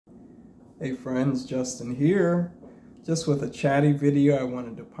Hey friends, Justin here. Just with a chatty video, I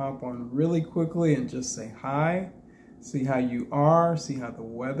wanted to pop on really quickly and just say hi, see how you are, see how the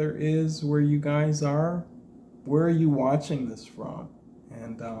weather is where you guys are. Where are you watching this from?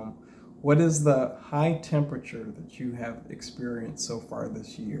 And what is the high temperature that you have experienced so far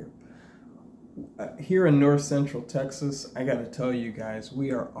this year? Here in North Central Texas, I gotta tell you guys,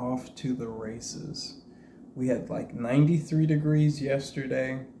 we are off to the races. We had like 93 degrees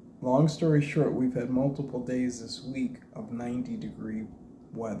yesterday. Long story short, we've had multiple days this week of 90-degree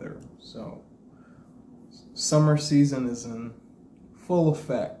weather. So summer season is in full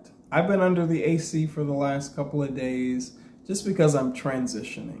effect. I've been under the AC for the last couple of days just because I'm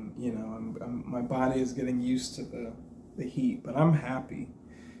transitioning. You know, my body is getting used to the heat, but I'm happy.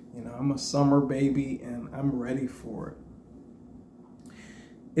 You know, I'm a summer baby and I'm ready for it.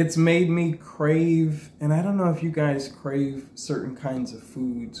 It's made me crave, and I don't know if you guys crave certain kinds of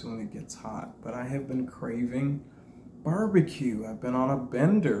foods when it gets hot, but I have been craving barbecue. I've been on a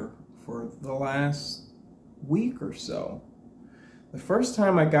bender for the last week or so. The first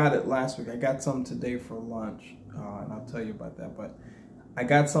time I got it last week, I got some today for lunch, and I'll tell you about that, but I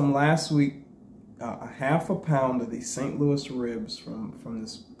got some last week, a half a pound of these St. Louis ribs from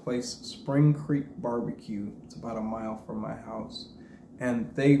this place, Spring Creek Barbecue. It's about a mile from my house.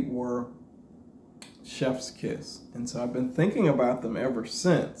 And they were chef's kiss. And so I've been thinking about them ever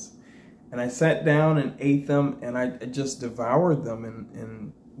since. And I sat down and ate them, and I just devoured them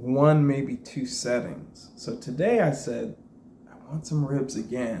in one, maybe two settings. So today I said, I want some ribs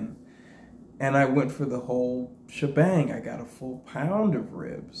again. And I went for the whole shebang. I got a full pound of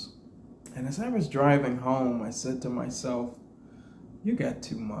ribs. And as I was driving home, I said to myself, you got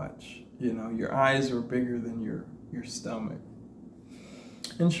too much. You know, your eyes are bigger than your stomach.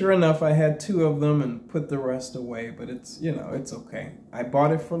 And sure enough, I had two of them and put the rest away, but it's, you know, it's okay. I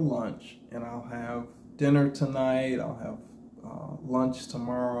bought it for lunch, and I'll have dinner tonight. I'll have lunch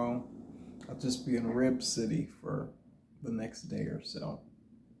tomorrow. I'll just be in Rib City for the next day or so.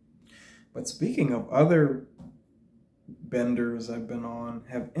 But speaking of other benders I've been on,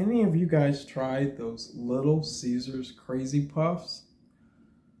 have any of you guys tried those Little Caesars Crazy Puffs?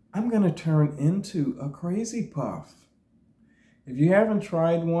 I'm going to turn into a Crazy Puff. If you haven't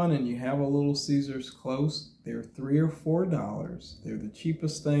tried one and you have a Little Caesars close, they're $3 or $4. They're the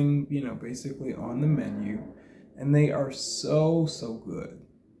cheapest thing, you know, basically on the menu. And they are so good.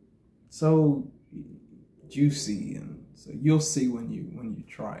 So juicy, and so you'll see when you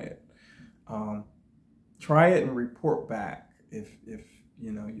try it. Try it and report back if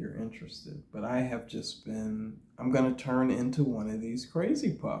you know you're interested. But I have just been, I'm going to turn into one of these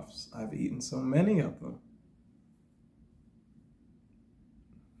Crazy Puffs. I've eaten so many of them.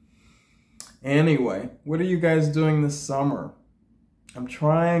 Anyway, what are you guys doing this summer? I'm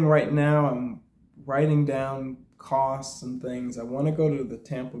trying right now, I'm writing down costs and things. I want to go to the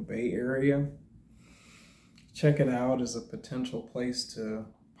Tampa Bay area. Check it out as a potential place to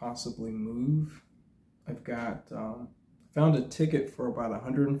possibly move. I've got, found a ticket for about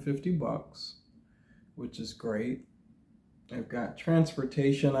 150 bucks, which is great. I've got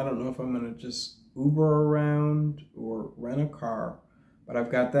transportation. I don't know if I'm going to just Uber around or rent a car. But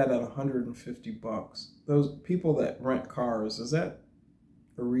I've got that at 150 bucks. Those people that rent cars, is that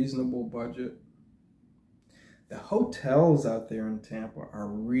a reasonable budget? The hotels out there in Tampa are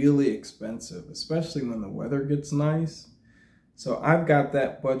really expensive, especially when the weather gets nice. So I've got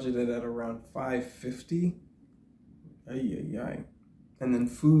that budgeted at around $550. Ay. And then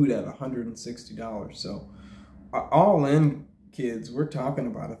food at $160. So all in, kids, we're talking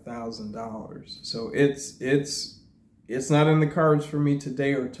about $1,000. So it's not in the cards for me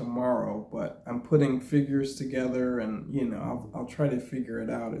today or tomorrow, but I'm putting figures together, and you know, I'll try to figure it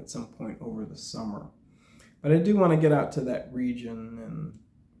out at some point over the summer. But I do want to get out to that region and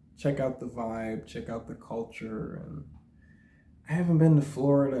check out the vibe, check out the culture. And I haven't been to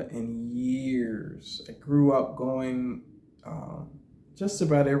Florida in years. I grew up going just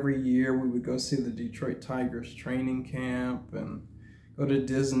about every year. We would go see the Detroit Tigers training camp and go to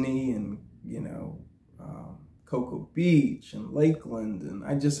Disney and, you know, Cocoa Beach and Lakeland, and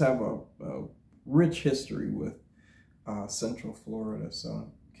I just have a rich history with Central Florida,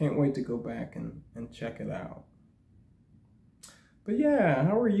 so can't wait to go back and check it out. But yeah,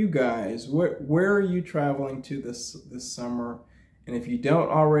 how are you guys? Where are you traveling to this summer? And if you don't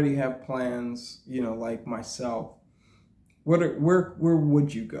already have plans, you know, like myself, where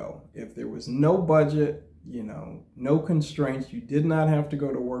would you go if there was no budget, you know, no constraints, you did not have to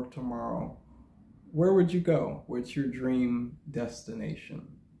go to work tomorrow? Where would you go? What's your dream destination?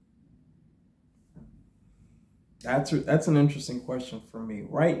 That's an interesting question for me.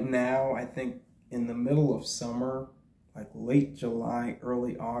 Right now, I think in the middle of summer, like late July,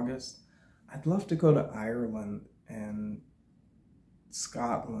 early August, I'd love to go to Ireland and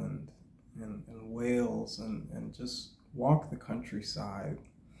Scotland and Wales and just walk the countryside.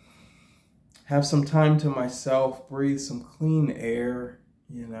 Have some time to myself, breathe some clean air,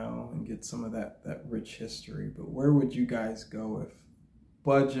 you know, and get some of that rich history. But where would you guys go if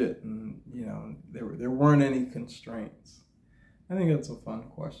budget and, you know, there weren't any constraints? I think that's a fun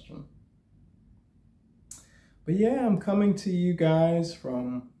question. But yeah, I'm coming to you guys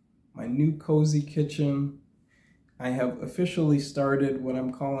from my new cozy kitchen. I have officially started what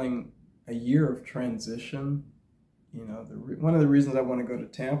I'm calling a year of transition. You know, one of the reasons I want to go to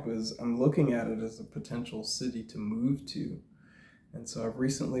Tampa is I'm looking at it as a potential city to move to. And so I've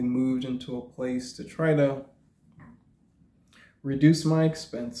recently moved into a place to try to reduce my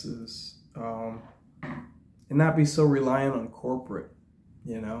expenses and not be so reliant on corporate.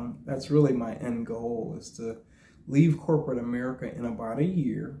 You know, that's really my end goal, is to leave corporate America in about a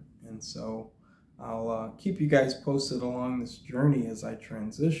year. And so I'll keep you guys posted along this journey as I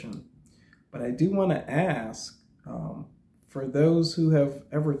transition. But I do want to ask, for those who have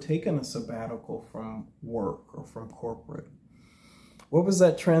ever taken a sabbatical from work or from corporate, what was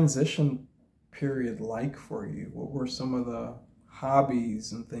that transition period like for you? What were some of the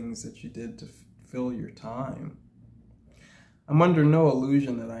hobbies and things that you did to fill your time? I'm under no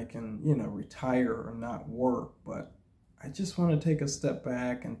illusion that I can, you know, retire or not work, but I just want to take a step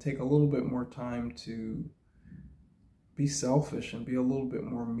back and take a little bit more time to be selfish and be a little bit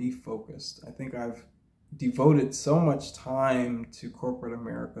more me focused. I think I've devoted so much time to corporate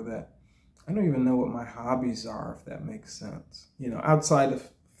America that I don't even know what my hobbies are, if that makes sense. You know, outside of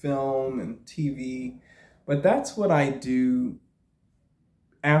film and TV, but that's what I do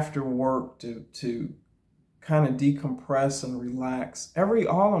after work to kind of decompress and relax.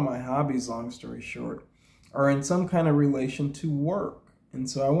 All of my hobbies, long story short, are in some kind of relation to work. And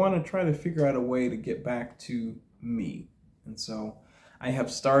so I want to try to figure out a way to get back to me. And so I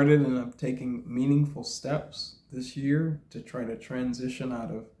have started and I'm taking meaningful steps this year to try to transition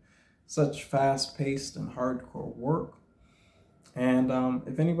out of such fast-paced and hardcore work. And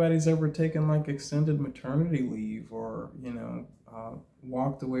if anybody's ever taken like extended maternity leave or, you know,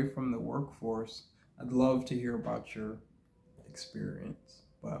 walked away from the workforce, I'd love to hear about your experience.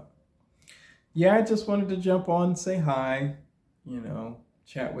 But yeah, I just wanted to jump on, say hi, you know,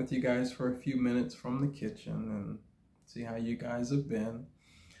 chat with you guys for a few minutes from the kitchen and see how you guys have been.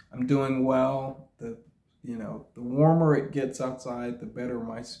 I'm doing well. You know, the warmer it gets outside, the better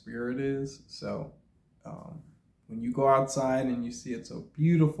my spirit is. So when you go outside and you see it's a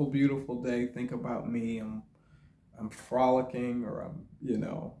beautiful, beautiful day, think about me. I'm frolicking, or I'm, you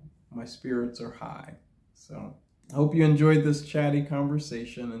know, my spirits are high. So I hope you enjoyed this chatty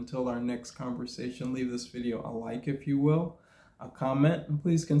conversation. Until our next conversation, leave this video a like if you will, a comment, and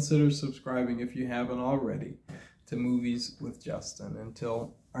please consider subscribing if you haven't already to Movies with Justin.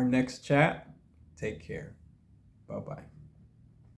 Until our next chat, take care. Bye-bye.